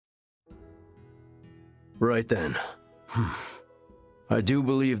Right then. I do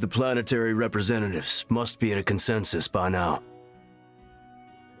believe the planetary representatives must be at a consensus by now.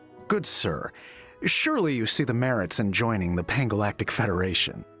 Good sir, surely you see the merits in joining the Pangalactic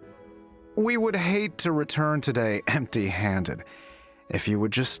Federation. We would hate to return today empty-handed. If you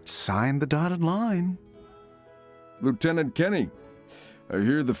would just sign the dotted line. Lieutenant Kenny, I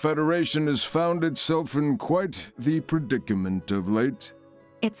hear the Federation has found itself in quite the predicament of late.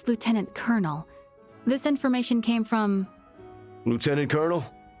 It's Lieutenant Colonel. This information came from... Lieutenant Colonel?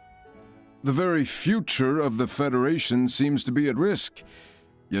 The very future of the Federation seems to be at risk,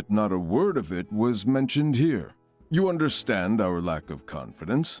 yet not a word of it was mentioned here. You understand our lack of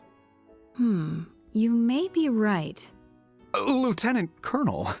confidence? You may be right. Lieutenant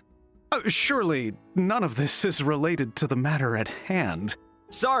Colonel, surely none of this is related to the matter at hand.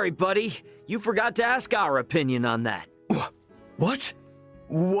 Sorry, buddy. You forgot to ask our opinion on that. What?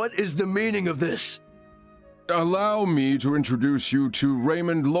 What is the meaning of this? Allow me to introduce you to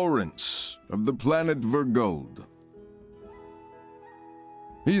Raymond Lawrence of the planet Vergold.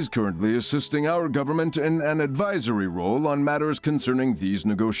 He's currently assisting our government in an advisory role on matters concerning these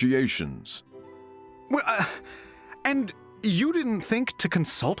negotiations. Well, and you didn't think to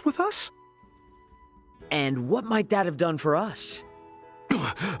consult with us? And what might that have done for us?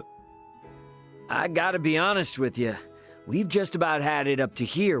 I gotta be honest with you. We've just about had it up to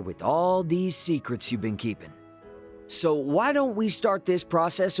here with all these secrets you've been keeping. So why don't we start this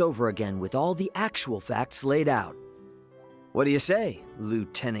process over again with all the actual facts laid out? What do you say,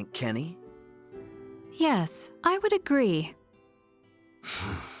 Lieutenant Kenny? Yes, I would agree.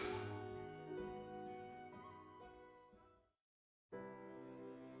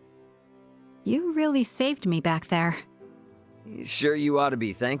 You really saved me back there. You sure you ought to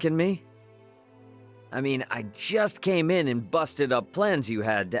be thanking me? I mean, I just came in and busted up plans you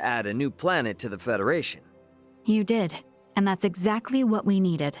had to add a new planet to the Federation. You did, and that's exactly what we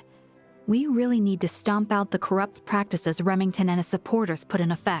needed. We really need to stomp out the corrupt practices Remington and his supporters put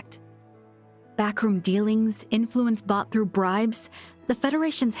in effect. Backroom dealings, influence bought through bribes, the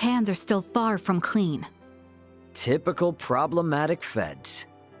Federation's hands are still far from clean. Typical problematic feds.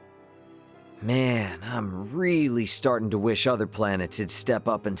 Man, I'm really starting to wish other planets would step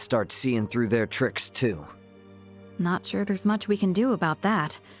up and start seeing through their tricks too. Not sure there's much we can do about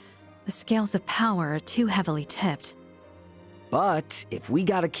that. The scales of power are too heavily tipped. But if we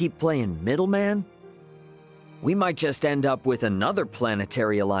gotta keep playing middleman, we might just end up with another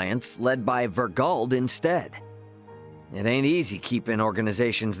planetary alliance led by Vergold instead. It ain't easy keeping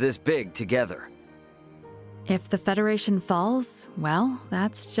organizations this big together. If the Federation falls, well,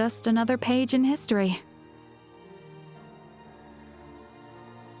 that's just another page in history.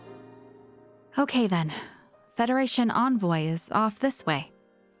 Okay then. Federation envoy is off this way.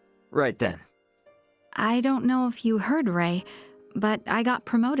 Right then. I don't know if you heard, Ray, but I got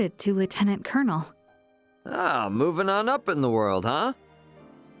promoted to Lieutenant Colonel. Ah, moving on up in the world, huh?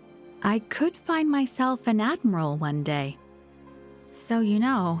 I could find myself an admiral one day. So you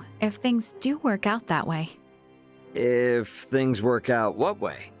know, if things do work out that way. If things work out what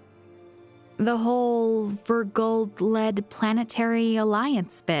way? The whole Vergold-led planetary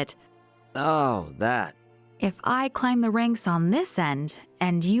alliance bit. Oh, that. If I climb the ranks on this end,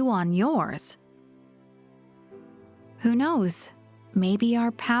 and you on yours. Who knows? Maybe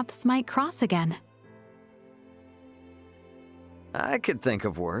our paths might cross again. I could think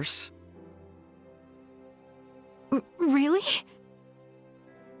of worse. Really?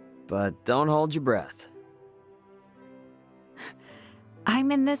 But don't hold your breath.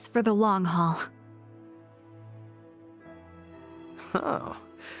 I'm in this for the long haul. Oh.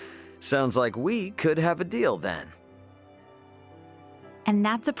 Sounds like we could have a deal then. And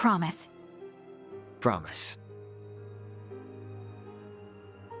that's a promise. Promise.